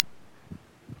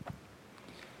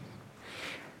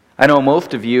I know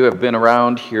most of you have been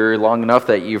around here long enough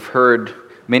that you've heard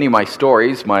many of my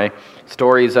stories. My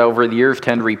stories over the years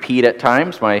tend to repeat at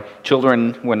times. My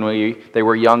children, when they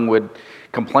were young, would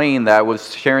complain that I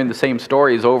was sharing the same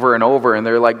stories over and over, and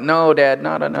they're like, "No, Dad,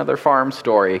 not another farm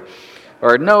story."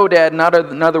 Or, "No, Dad, not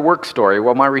another work story."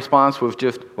 Well, my response was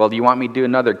just, "Well, do you want me to do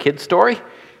another kid story?"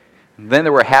 Then they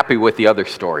were happy with the other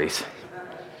stories.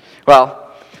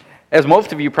 Well, as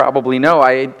most of you probably know,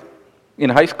 I in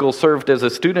high school served as a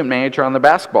student manager on the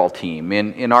basketball team.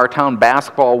 In our town,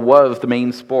 basketball was the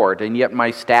main sport, and yet my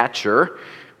stature,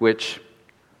 which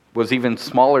was even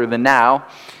smaller than now,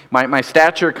 my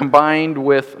stature combined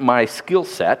with my skill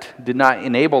set did not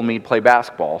enable me to play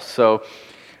basketball. So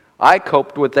I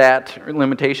coped with that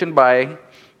limitation by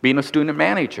being a student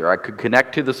manager. I could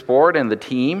connect to the sport and the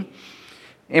team.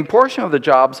 A portion of the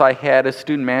jobs I had as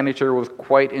student manager was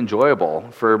quite enjoyable.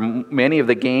 For many of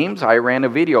the games, I ran a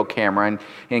video camera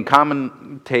and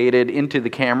commentated into the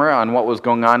camera on what was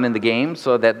going on in the game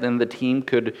so that then the team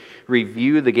could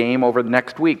review the game over the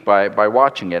next week by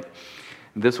watching it.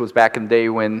 This was back in the day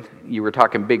when you were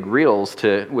talking big reels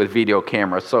with video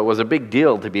cameras, so it was a big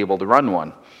deal to be able to run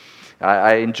one.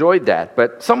 I enjoyed that,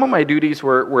 but some of my duties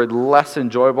were less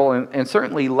enjoyable and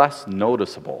certainly less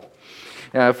noticeable.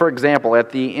 For example,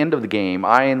 at the end of the game,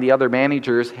 I and the other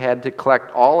managers had to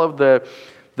collect all of the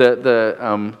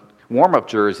warm-up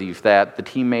jerseys that the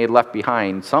teammate left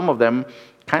behind. Some of them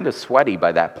kind of sweaty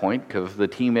by that point because the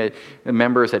team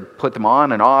members had put them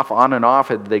on and off,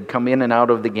 as they'd come in and out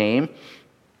of the game.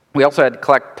 We also had to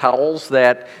collect towels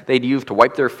that they'd use to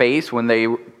wipe their face when they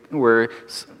were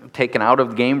taken out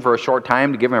of the game for a short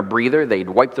time to give them a breather. They'd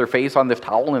wipe their face on this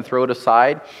towel and throw it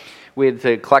aside. We had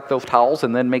to collect those towels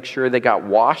and then make sure they got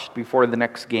washed before the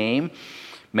next game.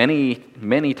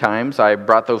 Many times I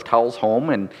brought those towels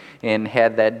home and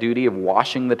had that duty of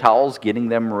washing the towels, getting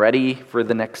them ready for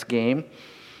the next game.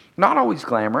 Not always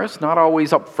glamorous, not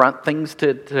always upfront things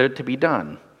to be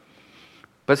done,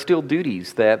 but still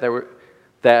duties that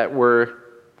were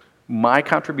my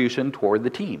contribution toward the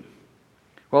team.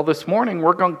 Well, this morning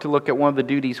we're going to look at one of the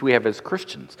duties we have as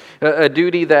Christians, a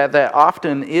duty that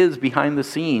often is behind the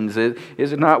scenes. It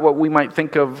is not what we might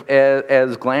think of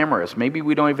as glamorous. Maybe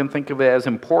we don't even think of it as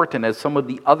important as some of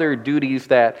the other duties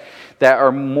that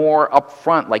are more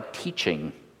upfront, like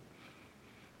teaching.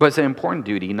 But it's an important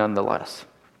duty nonetheless.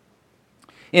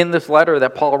 In this letter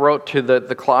that Paul wrote to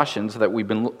the Colossians that we've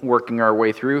been working our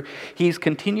way through, he's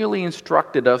continually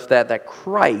instructed us that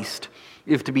Christ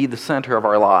is to be the center of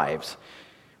our lives.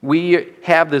 We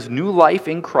have this new life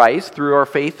in Christ through our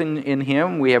faith in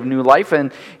Him. We have new life,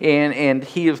 and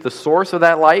He is the source of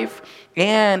that life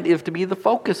and is to be the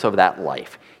focus of that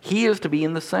life. He is to be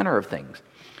in the center of things.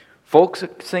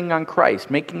 Focusing on Christ,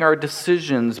 making our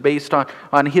decisions based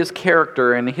on His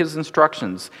character and His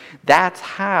instructions. That's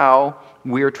how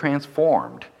we are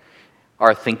transformed.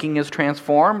 Our thinking is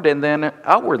transformed, and then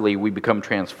outwardly we become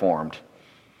transformed.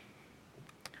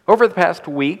 Over the past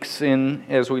weeks,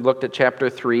 as we looked at chapter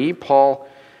 3, Paul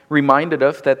reminded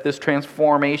us that this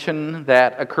transformation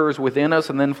that occurs within us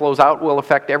and then flows out will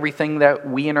affect everything that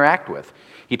we interact with.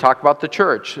 He talked about the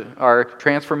church. Our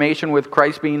transformation with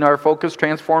Christ being our focus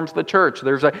transforms the church.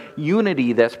 There's a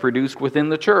unity that's produced within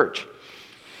the church.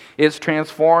 It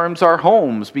transforms our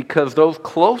homes because those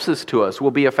closest to us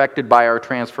will be affected by our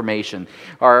transformation.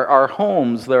 Our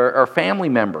homes, our family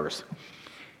members.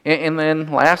 And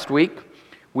then last week,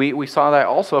 we saw that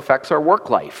also affects our work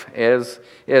life.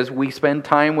 As we spend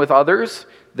time with others,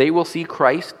 they will see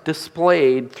Christ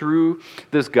displayed through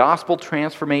this gospel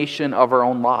transformation of our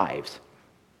own lives.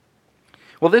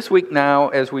 Well, this week now,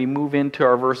 as we move into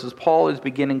our verses, Paul is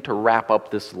beginning to wrap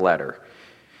up this letter.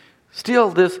 Still,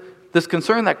 this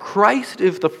concern that Christ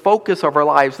is the focus of our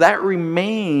lives, that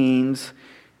remains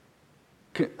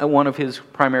one of his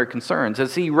primary concerns.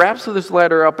 As he wraps this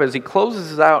letter up, as he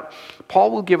closes it out,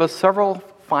 Paul will give us several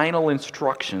final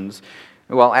instructions.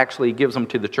 Well, actually, he gives them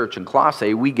to the church in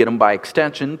Colossae. We get them by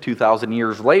extension 2,000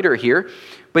 years later here.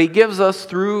 But he gives us,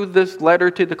 through this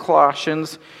letter to the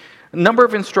Colossians, a number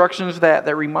of instructions that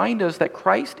remind us that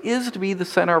Christ is to be the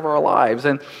center of our lives.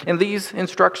 And these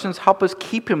instructions help us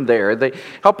keep Him there. They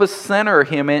help us center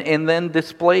Him and then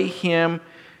display Him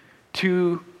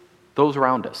to those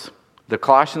around us. The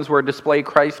Colossians were to display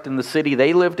Christ in the city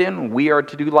they lived in. We are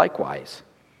to do likewise.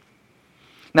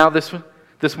 Now,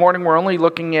 this morning we're only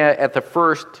looking at the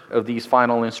first of these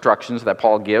final instructions that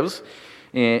Paul gives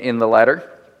in the letter.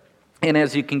 And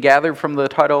as you can gather from the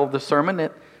title of the sermon,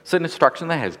 it's an instruction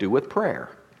that has to do with prayer.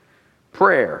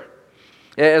 Prayer.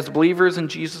 As believers in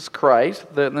Jesus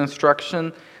Christ, the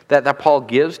instruction that Paul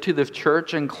gives to the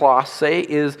church in Colossae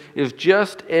is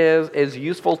just as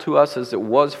useful to us as it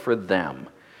was for them.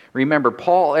 Remember,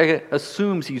 Paul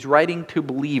assumes he's writing to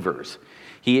believers.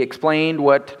 He explained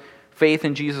what faith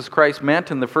in Jesus Christ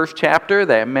meant in the first chapter.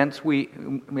 That meant we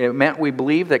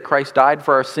believe that Christ died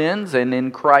for our sins, and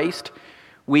in Christ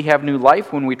we have new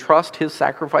life when we trust his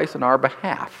sacrifice on our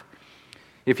behalf.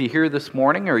 If you're here this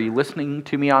morning or you're listening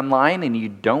to me online and you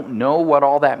don't know what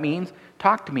all that means,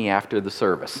 talk to me after the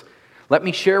service. Let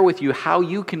me share with you how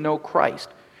you can know Christ.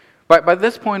 But by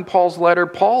this point in Paul's letter,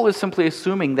 Paul is simply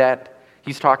assuming that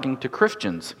he's talking to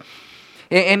Christians.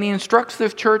 And he instructs the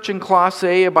church in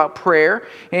Colossae about prayer.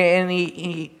 And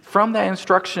he from that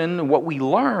instruction, what we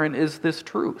learn is this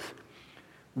truth.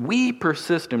 We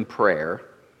persist in prayer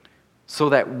so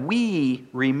that we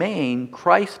remain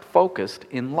Christ-focused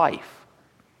in life.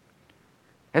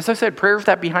 As I said, prayer is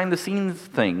that behind-the-scenes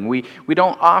thing. We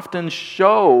don't often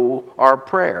show our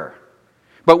prayer.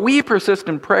 But we persist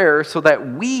in prayer so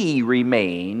that we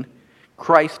remain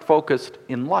Christ-focused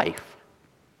in life.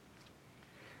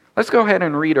 Let's go ahead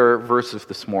and read our verses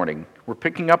this morning. We're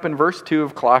picking up in verse 2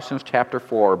 of Colossians chapter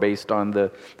 4 based on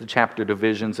the chapter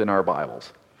divisions in our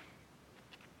Bibles.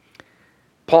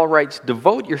 Paul writes,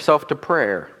 "Devote yourself to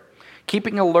prayer,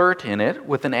 keeping alert in it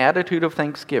with an attitude of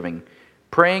thanksgiving,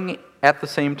 praying at the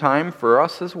same time for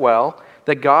us as well,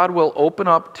 that God will open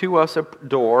up to us a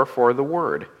door for the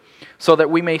word, so that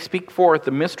we may speak forth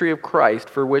the mystery of Christ,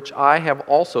 for which I have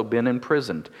also been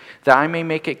imprisoned, that I may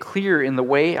make it clear in the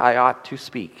way I ought to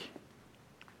speak."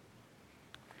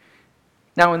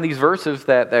 Now, in these verses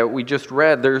that we just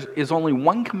read, there is only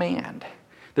one command.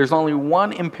 There's only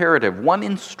one imperative, one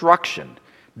instruction.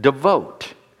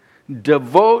 Devote.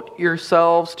 Devote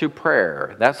yourselves to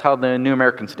prayer. That's how the New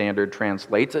American Standard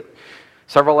translates it.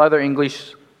 Several other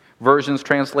English versions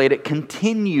translate it,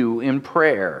 continue in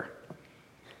prayer.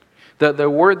 The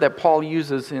word that Paul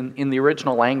uses in the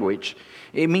original language,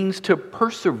 it means to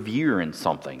persevere in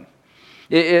something.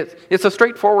 It's a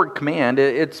straightforward command.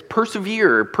 It's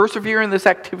persevere. Persevere in this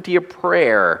activity of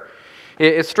prayer.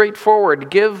 It's straightforward.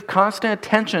 Give constant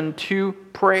attention to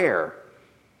prayer.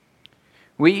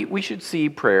 We should see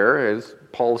prayer, as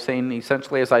Paul is saying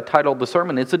essentially as I titled the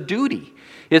sermon, it's a duty.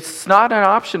 It's not an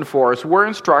option for us. We're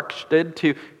instructed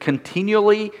to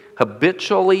continually,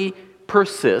 habitually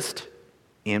persist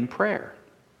in prayer.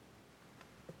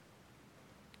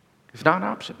 It's not an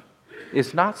option.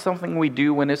 It's not something we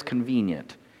do when it's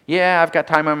convenient. Yeah, I've got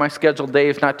time on my scheduled day.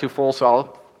 It's not too full, so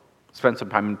I'll spend some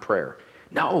time in prayer.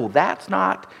 No, that's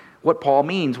not what Paul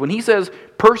means. When he says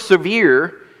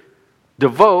persevere,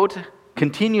 devote,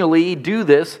 continually do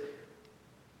this,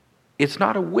 it's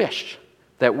not a wish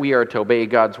that we are to obey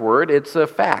God's word. It's a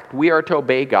fact. We are to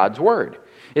obey God's word.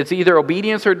 It's either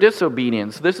obedience or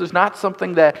disobedience. This is not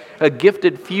something that a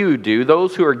gifted few do.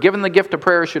 Those who are given the gift of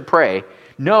prayer should pray.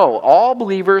 No, all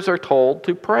believers are told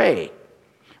to pray.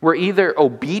 We're either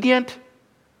obedient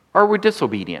or we're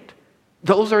disobedient.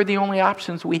 Those are the only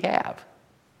options we have.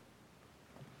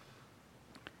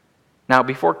 Now,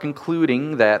 before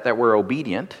concluding that we're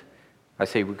obedient, I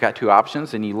say we've got two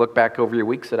options, and you look back over your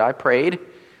weeks that I prayed.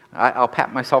 I'll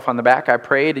pat myself on the back. I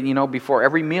prayed, and before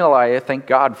every meal, I thank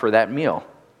God for that meal.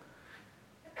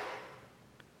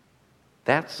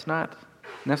 That's not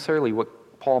necessarily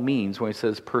what Paul means when he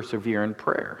says persevere in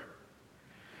prayer.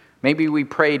 Maybe we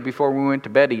prayed before we went to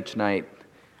bed each night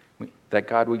that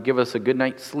God would give us a good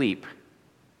night's sleep.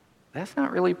 That's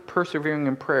not really persevering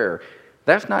in prayer.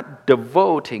 That's not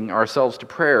devoting ourselves to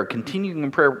prayer, continuing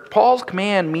in prayer. Paul's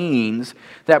command means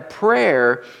that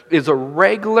prayer is a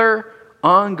regular,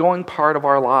 ongoing part of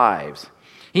our lives.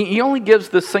 He only gives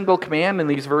this single command in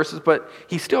these verses, but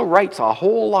he still writes a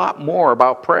whole lot more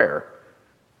about prayer.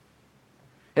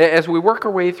 As we work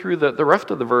our way through the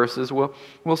rest of the verses,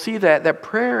 we'll see that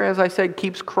prayer, as I said,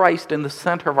 keeps Christ in the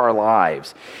center of our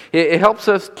lives. It helps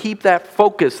us keep that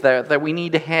focus that we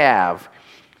need to have.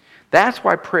 That's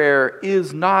why prayer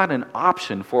is not an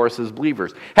option for us as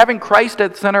believers. Having Christ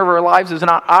at the center of our lives is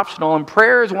not optional, and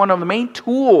prayer is one of the main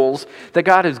tools that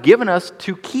God has given us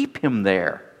to keep Him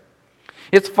there.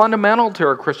 It's fundamental to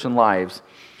our Christian lives.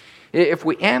 If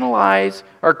we analyze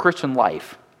our Christian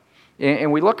life,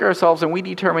 and we look at ourselves and we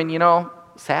determine,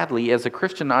 sadly, as a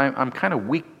Christian, I'm kind of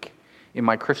weak in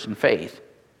my Christian faith.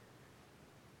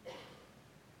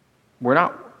 We're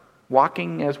not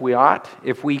walking as we ought.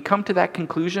 If we come to that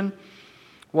conclusion,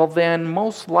 well then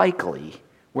most likely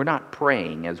we're not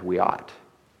praying as we ought.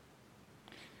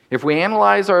 If we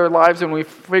analyze our lives and we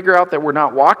figure out that we're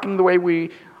not walking the way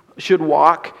we should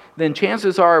walk, then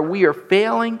chances are we are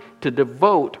failing to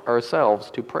devote ourselves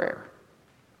to prayer.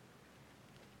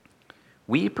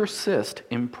 We persist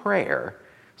in prayer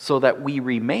so that we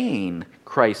remain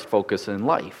Christ-focused in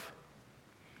life.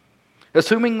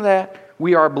 Assuming that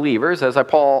we are believers, as I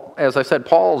said,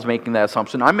 Paul's making that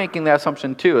assumption. I'm making that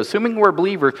assumption too. Assuming we're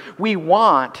believers, we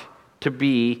want to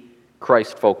be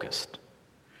Christ-focused.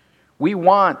 We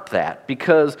want that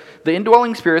because the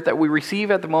indwelling Spirit that we receive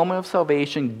at the moment of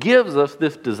salvation gives us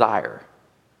this desire.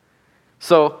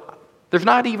 So there's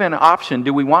not even an option,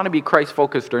 do we want to be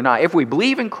Christ-focused or not? If we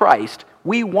believe in Christ,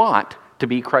 we want to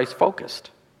be Christ-focused.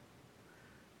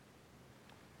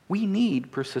 We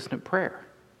need persistent prayer.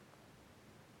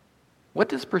 What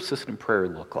does persistent prayer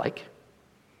look like?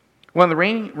 Well, in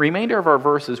the remainder of our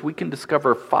verses, we can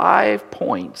discover 5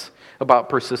 points about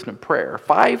persistent prayer.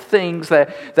 5 things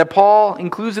that Paul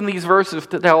includes in these verses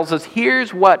that tells us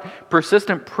here's what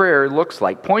persistent prayer looks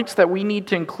like. Points that we need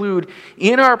to include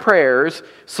in our prayers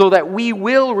so that we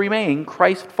will remain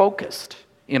Christ-focused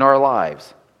in our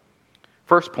lives.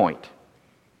 First point,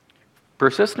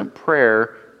 persistent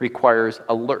prayer requires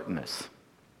alertness.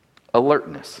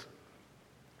 Alertness.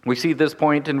 We see this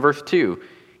point in verse 2,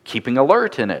 keeping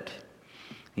alert in it,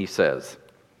 he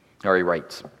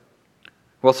writes.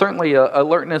 Well, certainly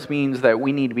alertness means that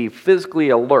we need to be physically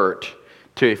alert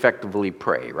to effectively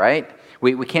pray, right?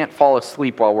 We can't fall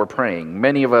asleep while we're praying.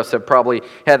 Many of us have probably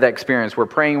had that experience. We're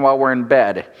praying while we're in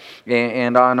bed,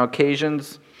 and on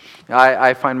occasions,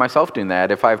 I find myself doing that.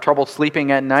 If I have trouble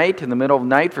sleeping at night, in the middle of the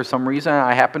night, for some reason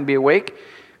I happen to be awake,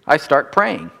 I start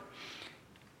praying.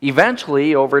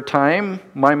 Eventually, over time,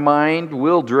 my mind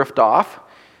will drift off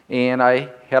and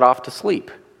I head off to sleep.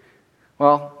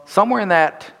 Well, somewhere in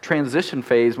that transition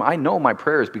phase, I know my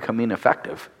prayer is becoming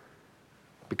ineffective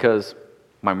because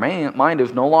my mind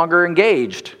is no longer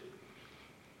engaged.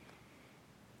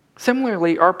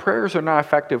 Similarly, our prayers are not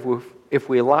effective if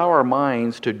we allow our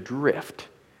minds to drift,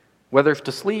 whether it's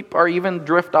to sleep or even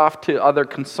drift off to other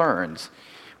concerns.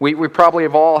 We probably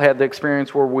have all had the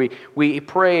experience where we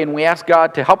pray and we ask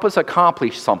God to help us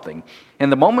accomplish something.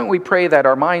 And the moment we pray that,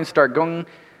 our minds start going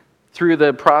through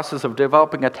the process of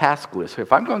developing a task list.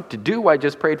 If I'm going to do what I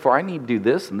just prayed for, I need to do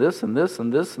this and this and this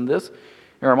and this and this.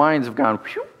 And our minds have gone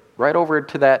right over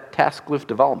to that task list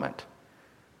development.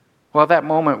 Well, at that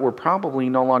moment, we're probably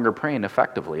no longer praying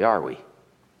effectively, are we?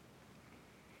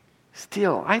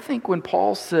 Still, I think when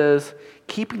Paul says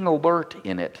keeping alert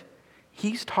in it,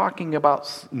 he's talking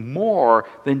about more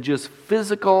than just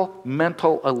physical,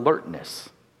 mental alertness.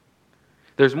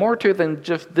 There's more to it than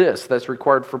just this that's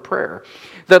required for prayer.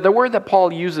 The word that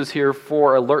Paul uses here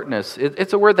for alertness,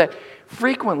 it's a word that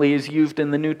frequently is used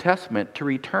in the New Testament to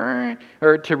refer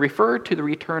to the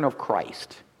return of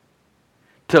Christ.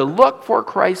 To look for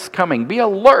Christ's coming. Be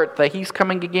alert that he's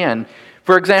coming again.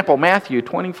 For example, Matthew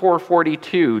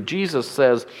 24:42, Jesus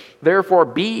says, "Therefore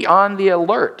be on the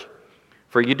alert,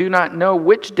 for you do not know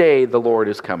which day the Lord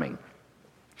is coming."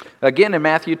 Again, in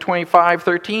Matthew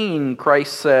 25:13,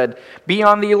 Christ said, "Be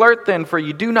on the alert then, for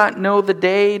you do not know the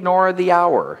day nor the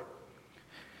hour."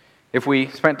 If we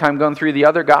spent time going through the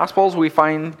other Gospels, we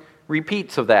find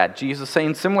repeats of that. Jesus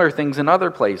saying similar things in other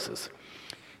places.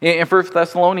 In 1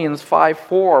 Thessalonians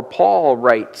 5:4, Paul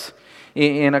writes,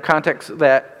 in a context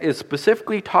that is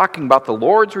specifically talking about the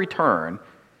Lord's return,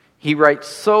 he writes,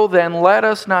 "So then let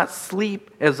us not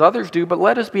sleep as others do, but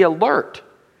let us be alert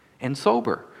and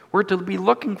sober." We're to be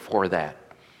looking for that.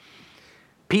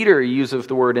 Peter uses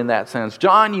the word in that sense.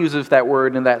 John uses that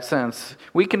word in that sense.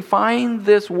 We can find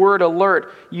this word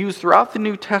alert used throughout the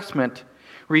New Testament,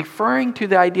 referring to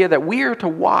the idea that we are to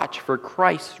watch for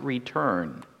Christ's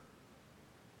return.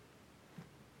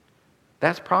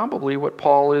 That's probably what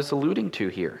Paul is alluding to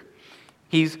here.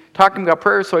 He's talking about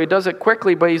prayer, so he does it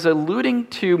quickly, but he's alluding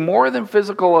to more than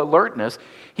physical alertness.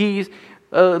 He's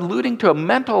alluding to a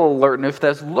mental alertness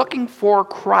that's looking for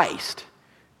Christ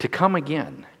to come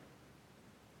again.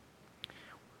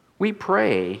 We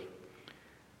pray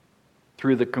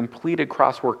through the completed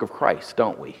cross work of Christ,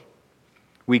 don't we?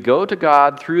 We go to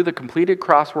God through the completed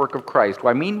cross work of Christ.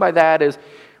 What I mean by that is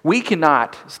we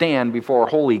cannot stand before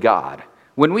holy God.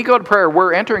 When we go to prayer,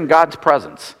 we're entering God's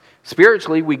presence.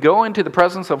 Spiritually, we go into the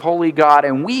presence of holy God,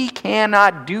 and we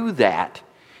cannot do that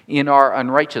in our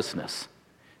unrighteousness.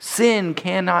 Sin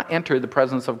cannot enter the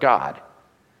presence of God.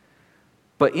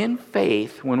 But in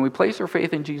faith, when we place our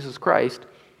faith in Jesus Christ,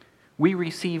 we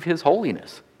receive his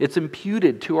holiness. It's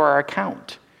imputed to our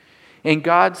account. And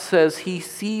God says he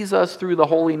sees us through the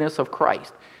holiness of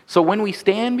Christ. So when we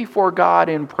stand before God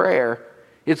in prayer,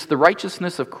 it's the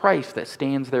righteousness of Christ that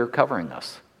stands there covering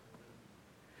us.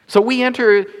 So we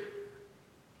enter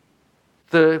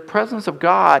The presence of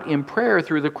God in prayer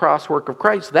through the cross work of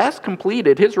Christ, that's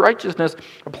completed. His righteousness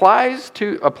applied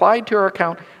to our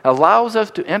account, allows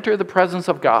us to enter the presence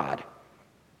of God.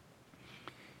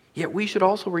 Yet we should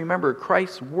also remember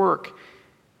Christ's work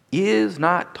is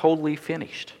not totally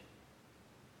finished.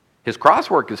 His cross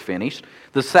work is finished.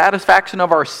 The satisfaction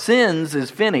of our sins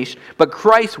is finished, but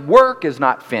Christ's work is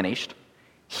not finished.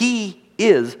 He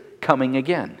is coming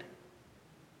again.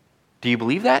 Do you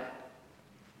believe that?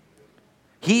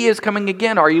 He is coming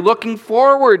again. Are you looking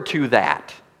forward to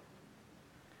that?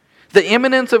 The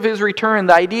imminence of his return,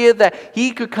 the idea that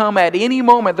he could come at any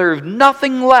moment, there's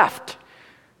nothing left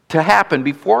to happen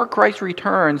before Christ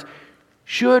returns,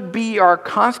 should be our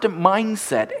constant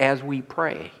mindset as we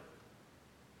pray.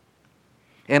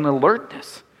 And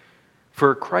alertness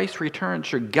for Christ's return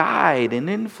should guide and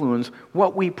influence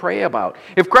what we pray about.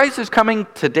 If Christ is coming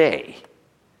today,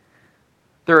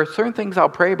 there are certain things I'll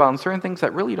pray about and certain things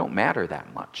that really don't matter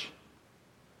that much.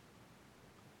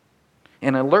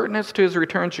 And alertness to his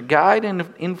return should guide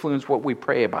and influence what we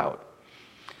pray about.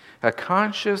 A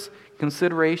conscious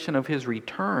consideration of his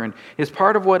return is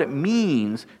part of what it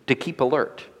means to keep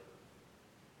alert.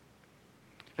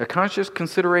 A conscious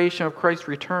consideration of Christ's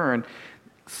return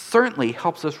certainly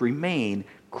helps us remain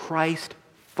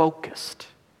Christ-focused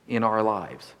in our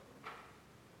lives.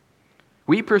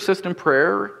 We persist in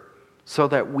prayer so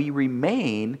that we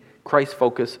remain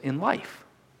Christ-focused in life.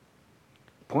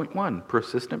 Point 1,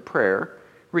 persistent prayer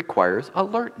requires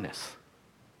alertness.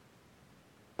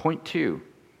 Point 2,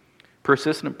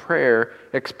 persistent prayer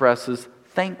expresses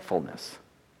thankfulness.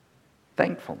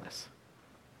 Thankfulness.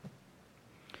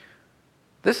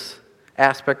 This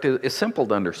aspect is simple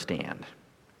to understand.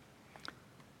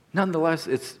 Nonetheless,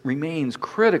 it remains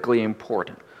critically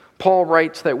important. Paul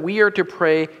writes that we are to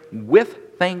pray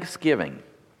with thanksgiving,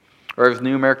 or as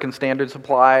New American Standard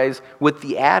supplies, with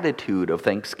the attitude of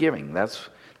thanksgiving. That's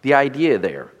the idea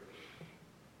there.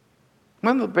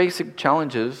 One of the basic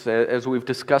challenges, as we've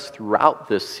discussed throughout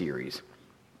this series,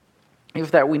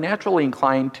 is that we naturally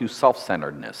incline to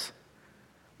self-centeredness.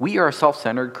 We are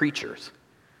self-centered creatures.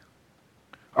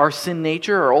 Our sin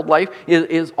nature, our old life,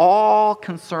 is all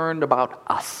concerned about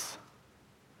us.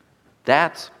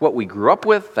 That's what we grew up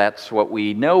with. That's what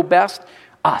we know best.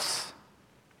 Us.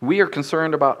 We are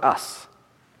concerned about us.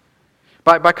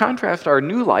 By contrast, our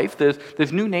new life,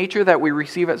 this new nature that we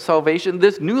receive at salvation,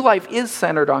 this new life is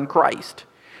centered on Christ.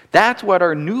 That's what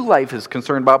our new life is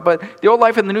concerned about. But the old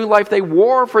life and the new life, they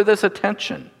war for this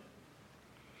attention.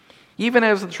 Even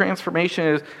as the transformation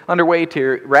is underway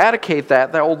to eradicate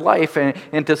that old life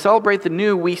and to celebrate the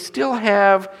new, we still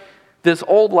have this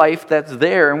old life that's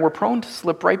there, and we're prone to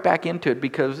slip right back into it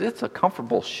because it's a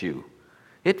comfortable shoe.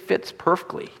 It fits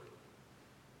perfectly.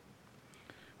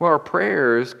 Well, our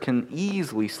prayers can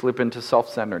easily slip into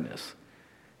self-centeredness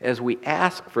as we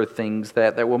ask for things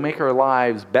that will make our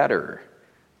lives better,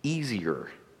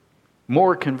 easier,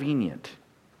 more convenient.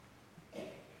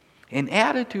 An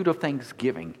attitude of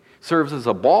thanksgiving serves as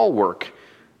a bulwark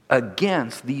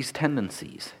against these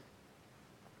tendencies.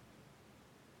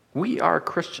 We are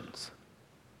Christians.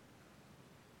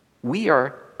 We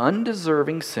are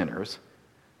undeserving sinners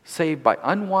saved by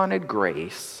unwanted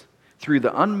grace through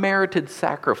the unmerited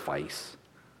sacrifice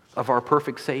of our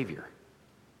perfect Savior.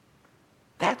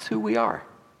 That's who we are.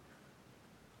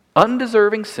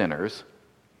 Undeserving sinners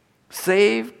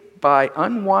saved by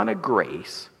unwanted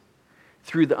grace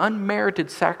through the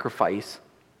unmerited sacrifice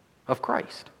of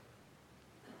Christ.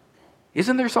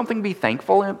 Isn't there something to be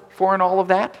thankful for in all of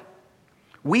that?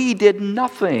 We did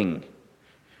nothing.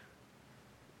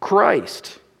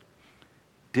 Christ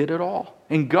did it all.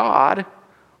 And God,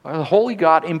 the holy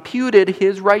God, imputed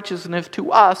his righteousness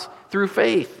to us through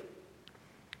faith.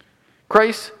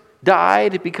 Christ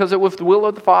died because it was the will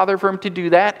of the Father for him to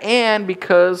do that, and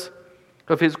because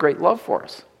of his great love for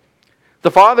us.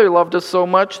 The Father loved us so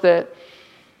much that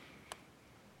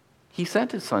he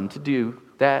sent his Son to do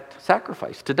that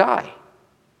sacrifice, to die.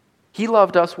 He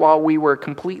loved us while we were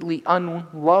completely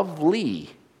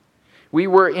unlovely. We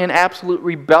were in absolute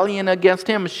rebellion against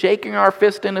him, shaking our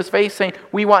fist in his face, saying,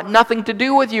 "We want nothing to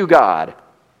do with you, God."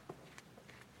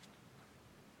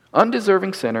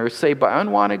 Undeserving sinners saved by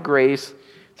unwanted grace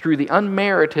through the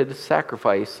unmerited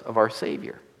sacrifice of our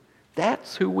Savior.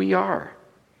 That's who we are.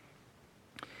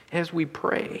 As we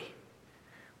pray,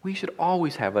 we should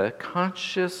always have a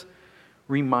conscious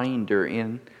reminder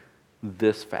in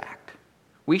this fact.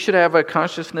 We should have a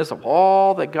consciousness of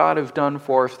all that God has done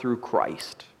for us through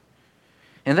Christ.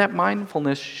 And that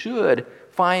mindfulness should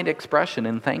find expression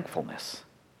in thankfulness.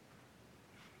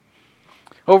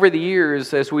 Over the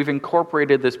years, as we've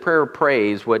incorporated this prayer of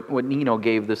praise, what Nino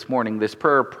gave this morning, this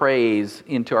prayer of praise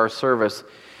into our service,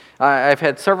 I've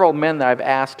had several men that I've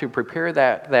asked to prepare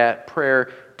that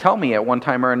prayer tell me at one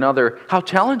time or another how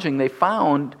challenging they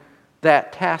found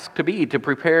that task to be, to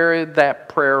prepare that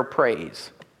prayer of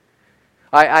praise.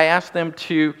 I asked them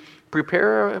to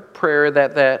prepare a prayer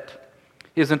that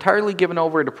is entirely given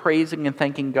over to praising and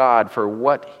thanking God for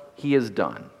what He has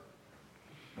done.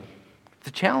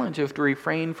 The challenge is to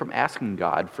refrain from asking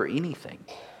God for anything.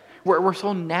 We're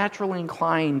so naturally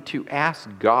inclined to ask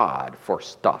God for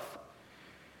stuff.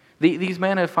 These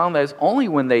men have found that it's only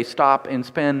when they stop and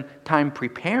spend time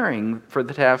preparing for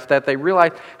the task that they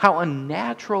realize how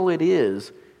unnatural it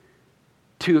is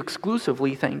to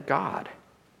exclusively thank God.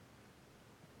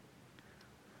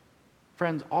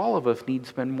 Friends, all of us need to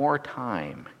spend more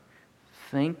time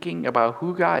thinking about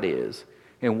who God is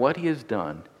and what He has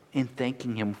done and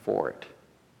thanking Him for it.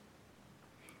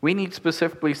 We need to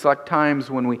specifically select times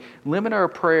when we limit our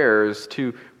prayers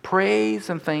to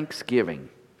praise and thanksgiving.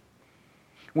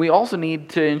 We also need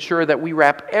to ensure that we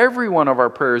wrap every one of our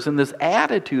prayers in this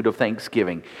attitude of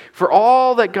thanksgiving for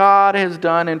all that God has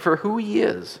done and for who He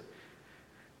is.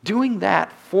 Doing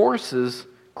that forces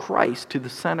Christ to the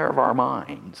center of our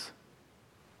minds.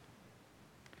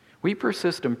 We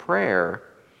persist in prayer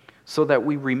so that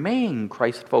we remain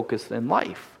Christ-focused in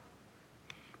life.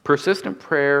 Persistent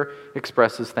prayer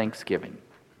expresses thanksgiving.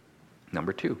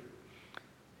 Number 2.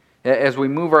 As we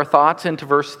move our thoughts into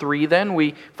verse 3, then,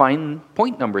 we find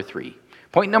point number 3.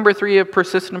 Point number 3 of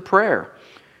persistent prayer.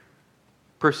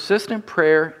 Persistent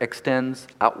prayer extends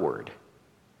outward.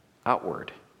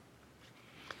 Outward.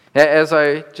 As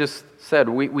I just said,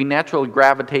 we naturally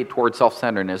gravitate towards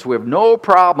self-centeredness. We have no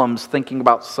problems thinking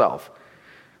about self.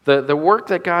 The work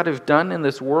that God has done in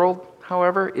this world,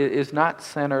 however, is not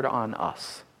centered on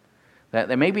us.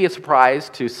 That may be a surprise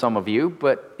to some of you,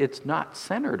 but it's not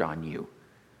centered on you.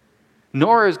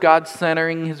 Nor is God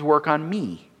centering His work on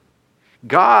me.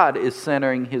 God is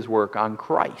centering His work on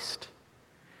Christ.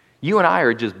 You and I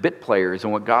are just bit players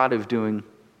in what God is doing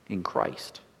in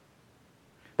Christ.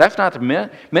 That's not to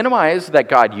minimize that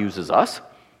God uses us,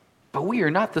 but we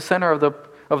are not the center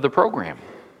of the program.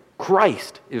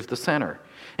 Christ is the center.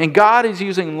 And God is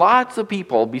using lots of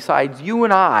people besides you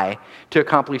and I to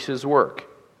accomplish His work.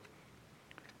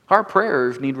 Our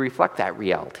prayers need to reflect that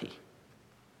reality.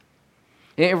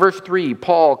 In verse 3,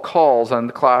 Paul calls on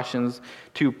the Colossians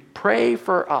to pray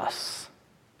for us.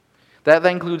 That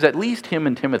includes at least him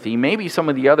and Timothy, maybe some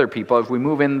of the other people. As we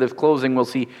move into this closing, we'll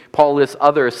see Paul lists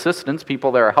other assistants,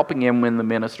 people that are helping him in the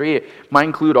ministry. It might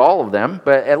include all of them,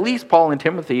 but at least Paul and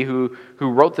Timothy who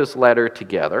wrote this letter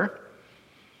together.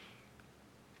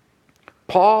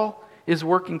 Paul is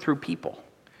working through people.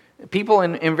 People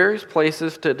in various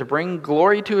places to bring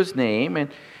glory to His name and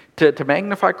to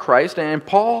magnify Christ. And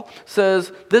Paul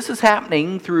says this is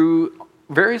happening through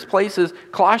various places.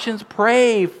 Colossians,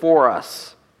 pray for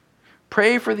us.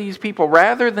 Pray for these people.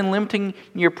 Rather than limiting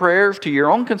your prayers to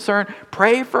your own concern,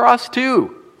 pray for us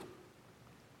too.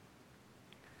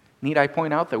 Need I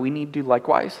point out that we need to do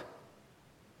likewise?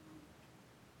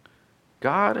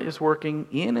 God is working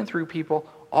in and through people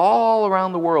all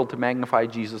around the world to magnify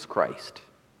Jesus Christ.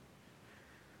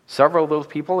 Several of those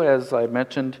people, as I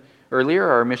mentioned earlier,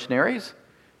 are missionaries.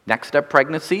 Next step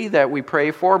pregnancy that we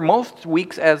pray for. Most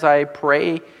weeks as I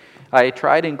pray, I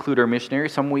try to include our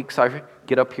missionaries. Some weeks I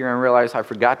get up here and realize I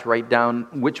forgot to write down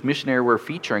which missionary we're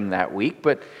featuring that week.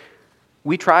 But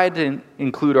we try to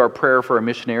include our prayer for our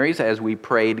missionaries as we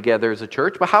pray together as a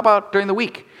church. But how about during the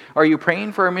week? Are you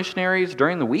praying for our missionaries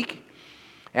during the week?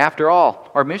 After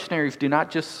all, our missionaries do not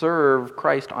just serve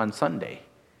Christ on Sunday.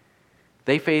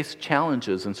 They face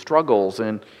challenges and struggles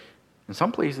and in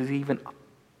some places even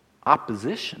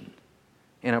opposition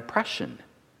and oppression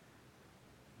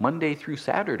Monday through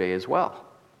Saturday as well.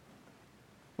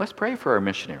 Let's pray for our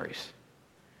missionaries.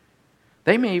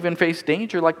 They may even face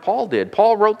danger like Paul did.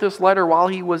 Paul wrote this letter while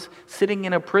he was sitting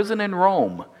in a prison in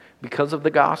Rome because of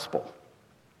the gospel.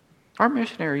 Our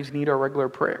missionaries need our regular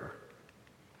prayer.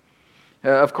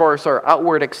 Of course, our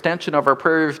outward extension of our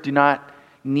prayers do not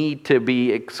need to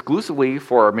be exclusively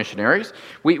for our missionaries.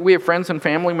 We have friends and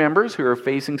family members who are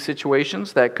facing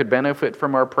situations that could benefit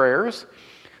from our prayers.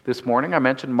 This morning I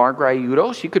mentioned Margaret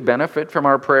Ayudo. She could benefit from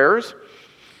our prayers.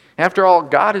 After all,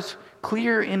 God is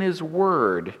clear in His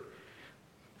Word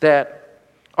that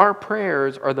our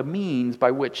prayers are the means by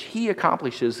which He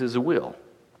accomplishes His will.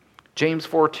 James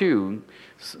 4:2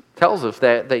 tells us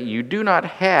that you do not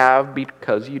have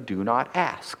because you do not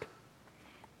ask.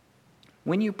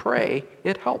 When you pray,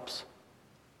 it helps.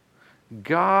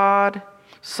 God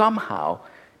somehow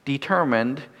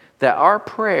determined that our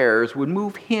prayers would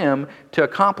move Him to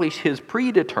accomplish His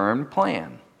predetermined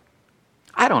plan.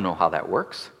 I don't know how that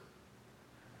works.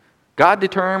 God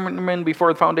determined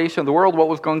before the foundation of the world what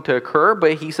was going to occur,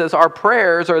 but He says our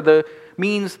prayers are the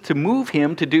means to move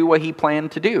Him to do what He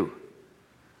planned to do.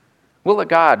 We'll let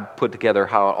God put together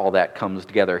how all that comes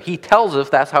together. He tells us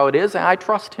that's how it is, and I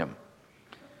trust Him.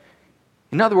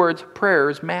 In other words,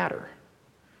 prayers matter.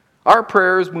 Our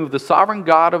prayers move the sovereign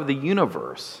God of the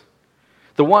universe,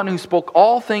 the one who spoke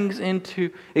all things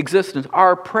into existence.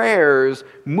 Our prayers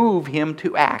move Him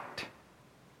to act.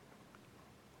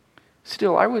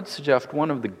 Still, I would suggest one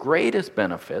of the greatest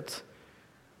benefits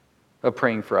of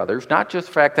praying for others, not just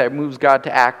the fact that it moves God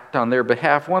to act on their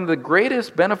behalf, one of the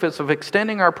greatest benefits of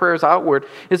extending our prayers outward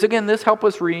is, again, this helps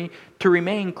us to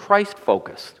remain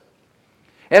Christ-focused.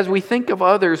 As we think of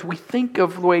others, we think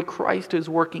of the way Christ is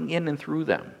working in and through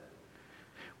them.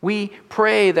 We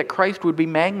pray that Christ would be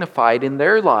magnified in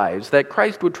their lives, that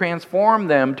Christ would transform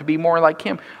them to be more like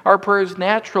Him. Our prayers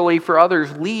naturally for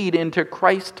others lead into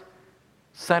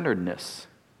Christ-centeredness.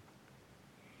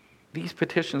 These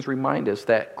petitions remind us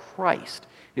that Christ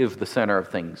is the center of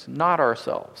things, not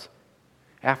ourselves.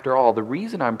 After all, the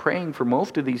reason I'm praying for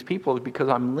most of these people is because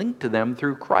I'm linked to them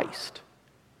through Christ.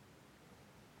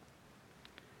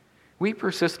 We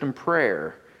persist in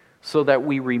prayer so that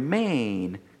we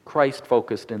remain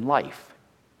Christ-focused in life.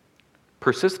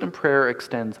 Persistent prayer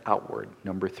extends outward,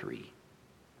 number 3.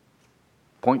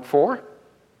 Point 4,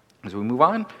 as we move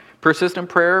on, persistent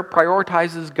prayer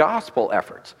prioritizes gospel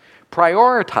efforts.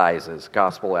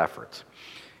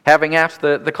 Having asked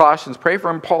the Colossians pray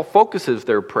for him, Paul focuses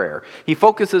their prayer. He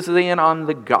focuses in on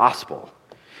the gospel.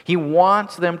 He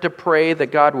wants them to pray that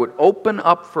God would open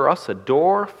up for us a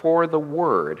door for the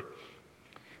Word.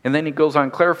 And then he goes on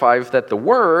and clarifies that the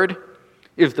Word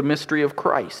is the mystery of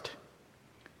Christ.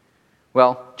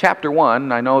 Well, chapter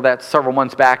 1, I know that's several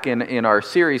months back in our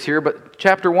series here, but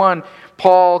chapter 1,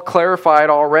 Paul clarified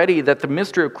already that the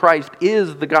mystery of Christ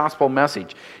is the gospel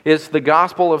message. It's the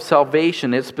gospel of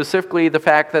salvation. It's specifically the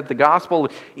fact that the gospel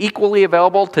is equally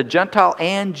available to Gentile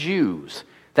and Jews.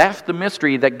 That's the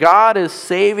mystery, that God is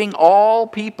saving all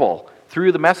people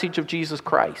through the message of Jesus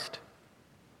Christ.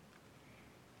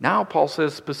 Now Paul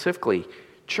says specifically,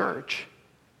 church,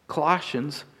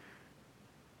 Colossians,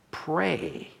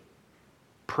 pray.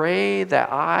 Pray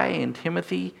that I and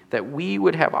Timothy, that we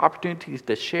would have opportunities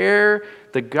to share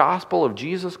the gospel of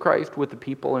Jesus Christ with the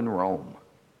people in Rome.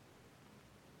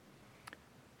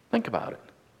 Think about it.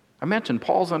 I mentioned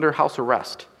Paul's under house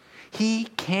arrest. He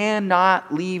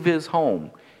cannot leave his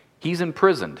home. He's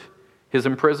imprisoned. His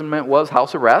imprisonment was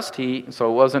house arrest,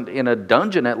 so it wasn't in a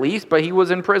dungeon at least, but he was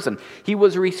in prison. He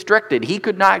was restricted. He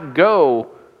could not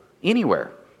go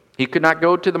anywhere. He could not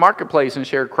go to the marketplace and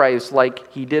share Christ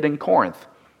like he did in Corinth.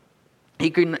 He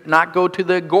could not go to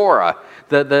the agora,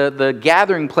 the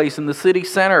gathering place in the city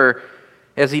center,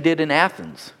 as he did in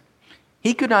Athens.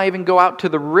 He could not even go out to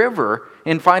the river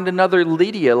and find another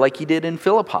Lydia like he did in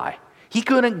Philippi. He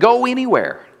couldn't go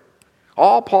anywhere.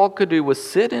 All Paul could do was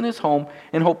sit in his home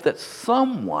and hope that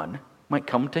someone might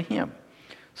come to him,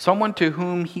 someone to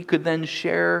whom he could then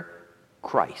share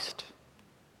Christ.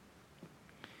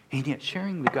 And yet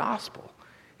sharing the gospel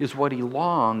is what he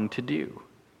longed to do.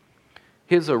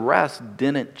 His arrest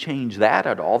didn't change that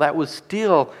at all. That was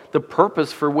still the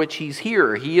purpose for which he's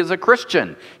here. He is a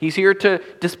Christian. He's here to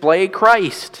display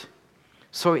Christ.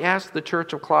 So he asked the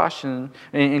church of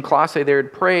in Colossae there to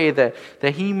pray that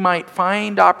he might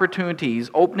find opportunities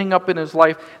opening up in his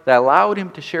life that allowed him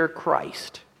to share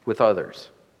Christ with others.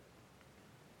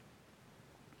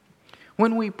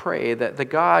 When we pray that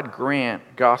God grant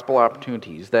gospel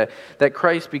opportunities, that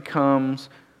Christ becomes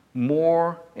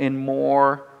more and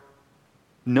more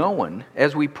known,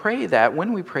 as we pray that,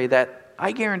 when we pray that,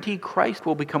 I guarantee Christ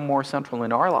will become more central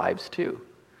in our lives too.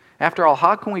 After all,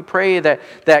 how can we pray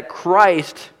that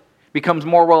Christ becomes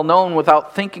more well known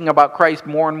without thinking about Christ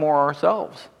more and more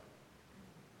ourselves?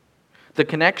 The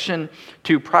connection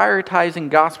to prioritizing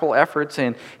gospel efforts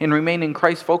and remaining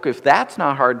Christ-focused, that's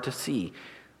not hard to see.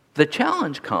 The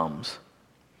challenge comes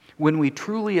when we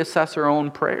truly assess our own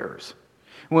prayers,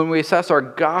 when we assess our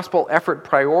gospel effort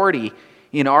priority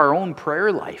in our own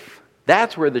prayer life.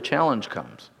 That's where the challenge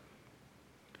comes.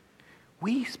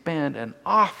 We spend an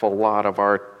awful lot of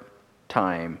our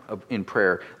time in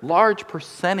prayer, large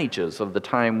percentages of the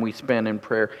time we spend in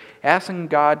prayer, asking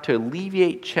God to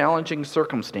alleviate challenging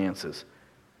circumstances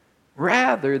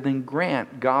rather than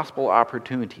grant gospel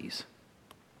opportunities.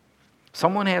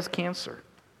 Someone has cancer.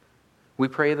 We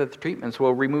pray that the treatments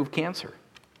will remove cancer.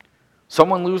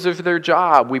 Someone loses their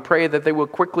job. We pray that they will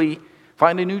quickly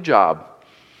find a new job.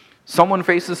 Someone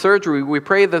faces surgery. We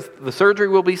pray that the surgery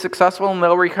will be successful and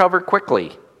they'll recover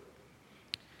quickly.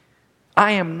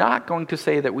 I am not going to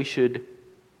say that we should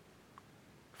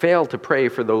fail to pray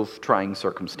for those trying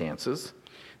circumstances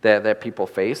that people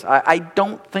face. I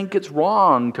don't think it's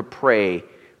wrong to pray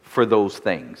for those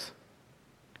things.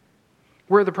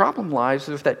 Where the problem lies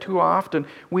is that too often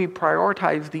we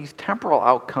prioritize these temporal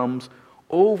outcomes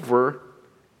over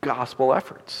gospel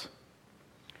efforts.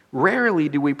 Rarely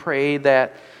do we pray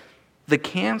that the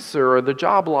cancer or the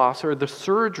job loss or the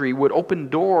surgery would open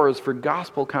doors for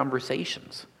gospel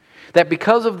conversations. That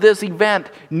because of this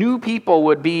event, new people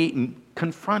would be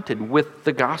confronted with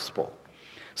the gospel.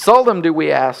 Seldom do we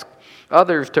ask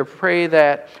others to pray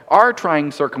that our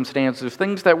trying circumstances,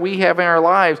 things that we have in our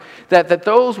lives, that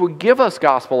those would give us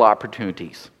gospel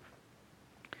opportunities.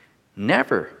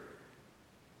 Never.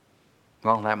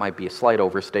 Well, that might be a slight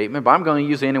overstatement, but I'm going to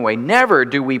use it anyway. Never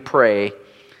do we pray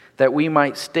that we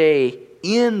might stay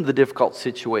in the difficult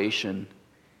situation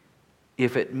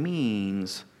if it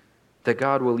means that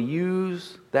God will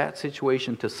use that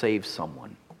situation to save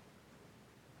someone.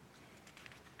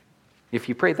 If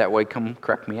you prayed that way, come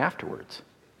correct me afterwards.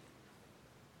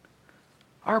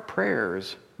 Our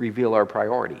prayers reveal our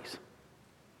priorities.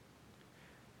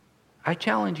 I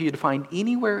challenge you to find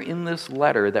anywhere in this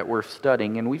letter that we're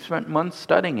studying, and we've spent months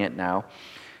studying it now.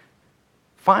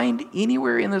 Find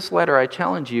anywhere in this letter, I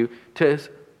challenge you to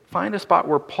find a spot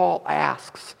where Paul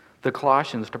asks the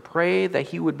Colossians to pray that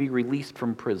he would be released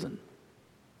from prison.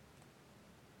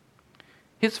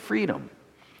 His freedom,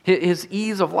 his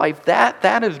ease of life,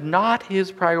 that is not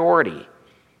his priority.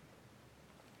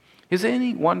 Is it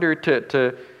any wonder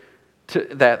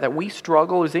that we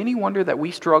struggle? Is it any wonder that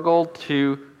we struggle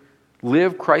to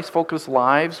live Christ-focused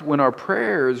lives when our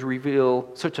prayers reveal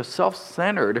such a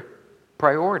self-centered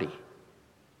priority?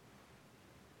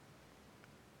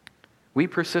 We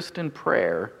persist in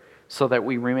prayer so that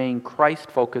we remain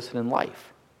Christ-focused in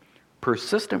life.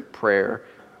 Persistent prayer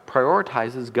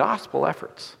prioritizes gospel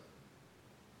efforts.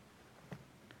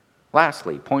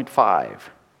 Lastly, point 5.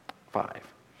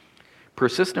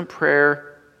 Persistent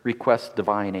prayer requests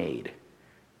divine aid.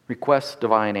 Requests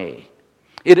divine aid.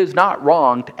 It is not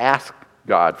wrong to ask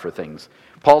God for things.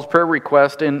 Paul's prayer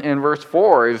request in verse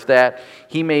 4 is that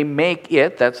he may make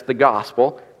it, that's the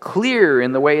gospel, clear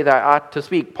in the way that I ought to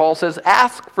speak. Paul says,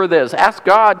 ask for this. Ask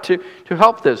God to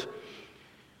help this.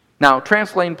 Now,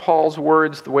 translating Paul's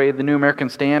words the way the New American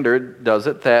Standard does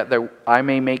it, that I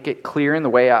may make it clear in the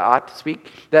way I ought to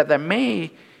speak, that may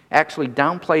actually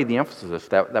downplay the emphasis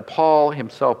that Paul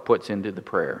himself puts into the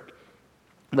prayer.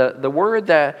 The word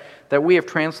that we have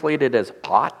translated as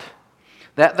ought,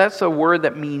 that's a word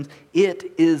that means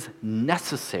it is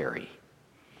necessary.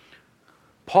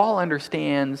 Paul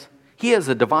understands he has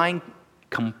a divine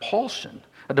compulsion,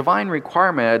 a divine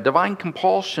requirement, a divine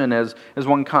compulsion, as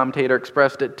one commentator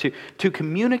expressed it, to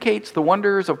communicate the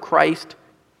wonders of Christ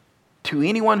to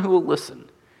anyone who will listen.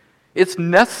 It's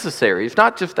necessary. It's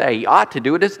not just that he ought to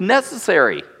do it, it's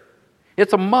necessary.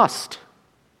 It's a must.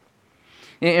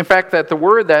 In fact, that the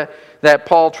word that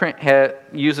Paul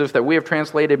uses, that we have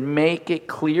translated, make it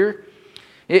clear,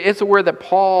 it's a word that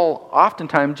Paul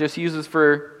oftentimes just uses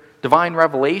for divine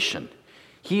revelation.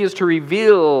 He is to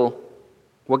reveal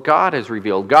what God has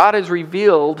revealed. God has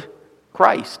revealed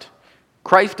Christ.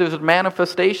 Christ is a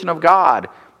manifestation of God.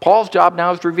 Paul's job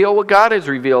now is to reveal what God has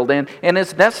revealed, and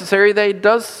it's necessary that he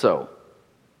does so.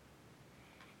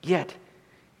 Yet,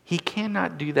 he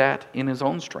cannot do that in his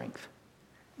own strength.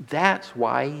 That's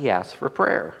why he asks for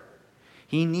prayer.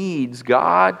 He needs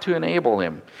God to enable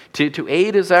him, to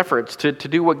aid his efforts, to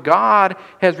do what God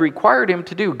has required him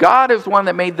to do. God is the one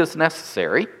that made this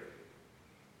necessary,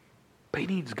 but he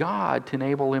needs God to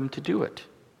enable him to do it.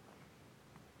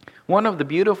 One of the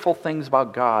beautiful things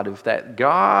about God is that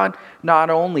God not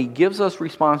only gives us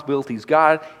responsibilities,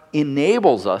 God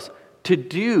enables us to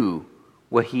do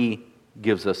what he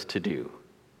gives us to do.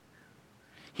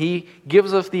 He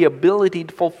gives us the ability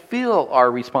to fulfill our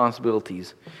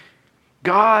responsibilities.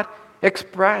 God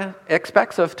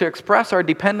expects us to express our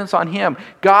dependence on him.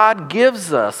 God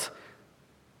gives us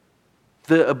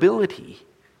the ability,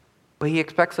 but he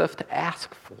expects us to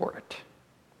ask for it.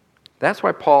 That's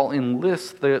why Paul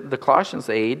enlists the Colossians'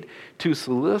 aid to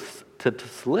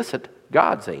solicit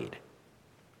God's aid.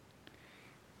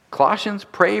 Colossians,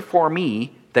 pray for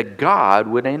me that God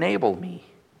would enable me.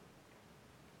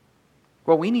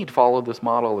 Well, we need to follow this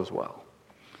model as well.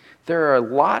 There are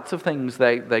lots of things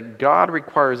that God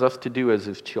requires us to do as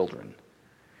his children,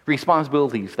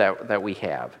 responsibilities that we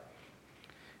have.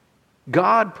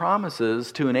 God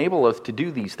promises to enable us to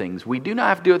do these things. We do not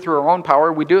have to do it through our own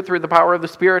power. We do it through the power of the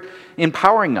Spirit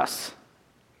empowering us.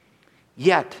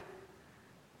 Yet,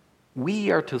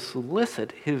 we are to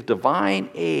solicit his divine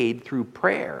aid through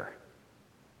prayer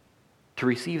to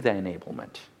receive that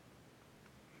enablement.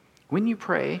 When you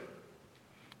pray,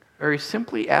 are you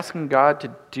simply asking God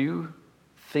to do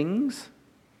things?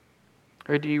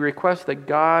 Or do you request that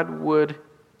God would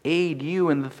aid you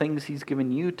in the things he's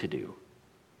given you to do?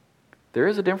 There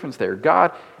is a difference there.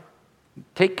 God,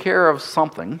 take care of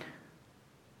something.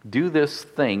 Do this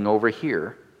thing over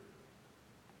here.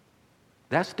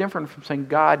 That's different from saying,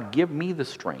 God, give me the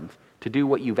strength to do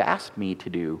what you've asked me to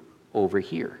do over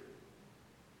here.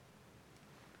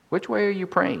 Which way are you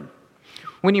praying?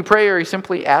 When you pray, are you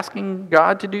simply asking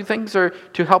God to do things or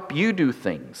to help you do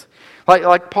things?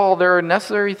 Like Paul, there are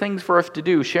necessary things for us to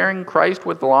do. Sharing Christ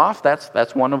with the lost,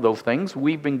 that's one of those things.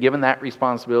 We've been given that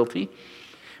responsibility.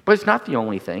 But it's not the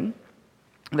only thing.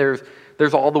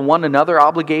 There's all the one another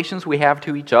obligations we have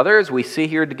to each other. As we sit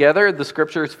here together, the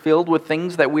Scripture is filled with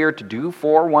things that we are to do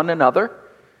for one another.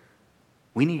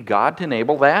 We need God to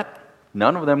enable that.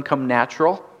 None of them come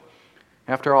natural.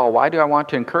 After all, why do I want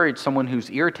to encourage someone who's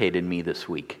irritated me this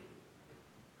week?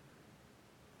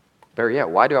 Better yet,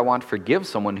 why do I want to forgive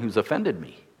someone who's offended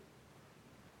me?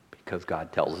 Because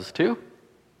God tells us to.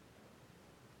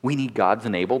 We need God's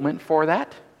enablement for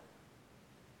that.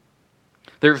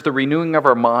 There's the renewing of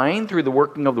our mind through the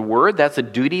working of the Word. That's a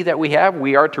duty that we have.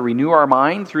 We are to renew our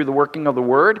mind through the working of the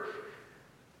Word.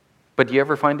 But do you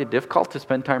ever find it difficult to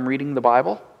spend time reading the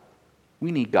Bible?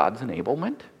 We need God's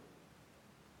enablement.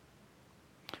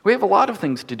 We have a lot of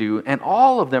things to do, and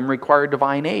all of them require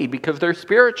divine aid because they're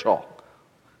spiritual.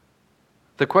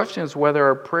 The question is whether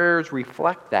our prayers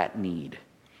reflect that need.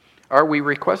 Are we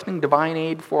requesting divine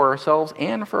aid for ourselves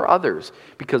and for others?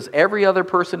 Because every other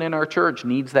person in our church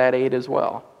needs that aid as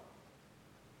well.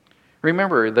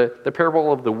 Remember the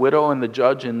parable of the widow and the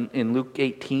judge in Luke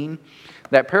 18?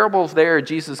 That parable's there,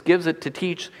 Jesus gives it to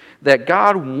teach that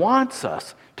God wants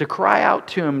us to cry out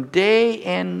to him day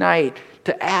and night,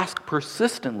 to ask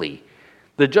persistently.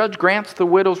 The judge grants the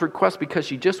widow's request because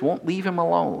she just won't leave him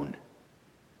alone.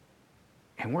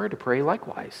 And we're to pray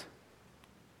likewise.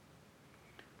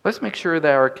 Let's make sure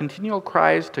that our continual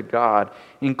cries to God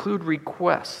include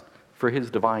requests for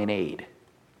his divine aid.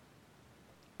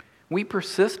 We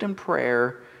persist in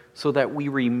prayer so that we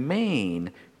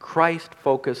remain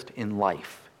Christ-focused in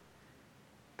life.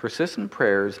 Persistent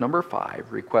prayers, number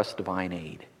 5, request divine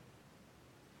aid.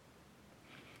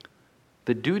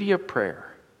 The duty of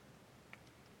prayer.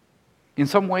 In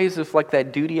some ways, it's like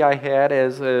that duty I had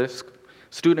as a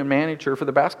student manager for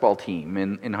the basketball team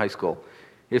in high school.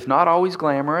 It's not always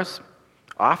glamorous,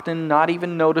 often not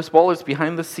even noticeable. It's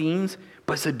behind the scenes,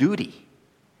 but it's a duty.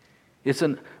 It's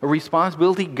a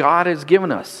responsibility God has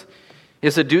given us.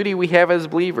 It's a duty we have as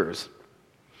believers.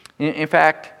 In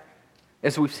fact,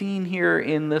 as we've seen here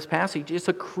in this passage, it's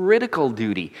a critical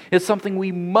duty. It's something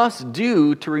we must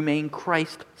do to remain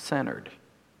Christ-centered.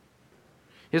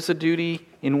 It's a duty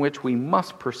in which we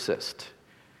must persist.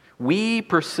 We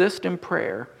persist in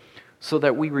prayer so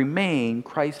that we remain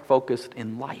Christ-focused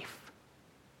in life.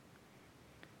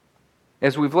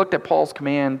 As we've looked at Paul's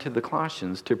command to the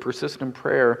Colossians to persist in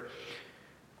prayer,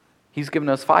 he's given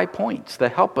us 5 points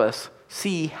that help us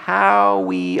see how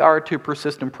we are to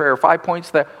persist in prayer. 5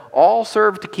 points that all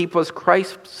serve to keep us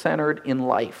Christ-centered in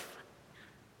life.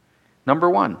 Number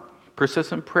 1,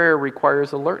 persistent prayer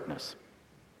requires alertness.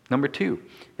 Number 2,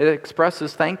 it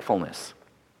expresses thankfulness.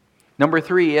 Number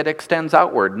 3, it extends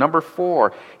outward. Number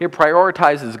 4, it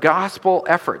prioritizes gospel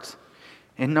efforts.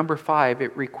 And number 5,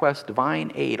 it requests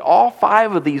divine aid. All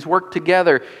 5 of these work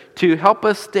together to help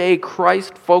us stay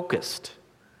Christ-focused.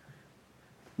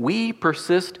 We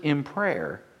persist in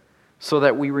prayer so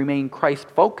that we remain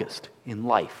Christ-focused in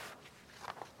life.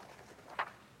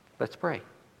 Let's pray.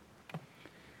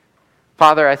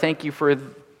 Father, I thank you for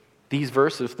these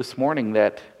verses this morning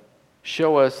that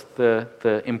show us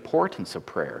the importance of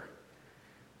prayer.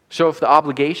 Show us the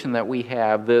obligation that we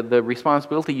have, the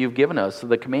responsibility you've given us,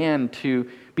 the command to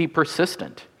be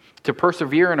persistent, to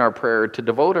persevere in our prayer, to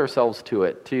devote ourselves to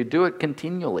it, to do it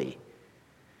continually.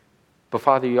 But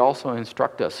Father, you also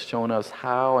instruct us, showing us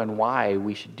how and why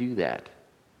we should do that.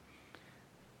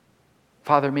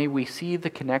 Father, may we see the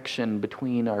connection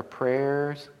between our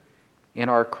prayers and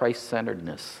our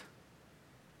Christ-centeredness.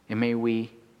 And may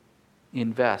we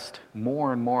invest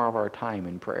more and more of our time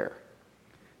in prayer.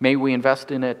 May we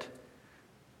invest in it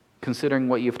considering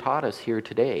what you've taught us here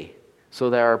today,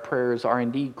 so that our prayers are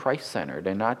indeed Christ-centered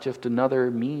and not just another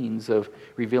means of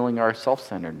revealing our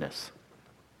self-centeredness.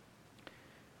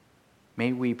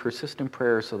 May we persist in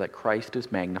prayer so that Christ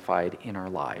is magnified in our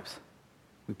lives.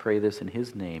 We pray this in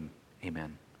his name.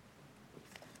 Amen.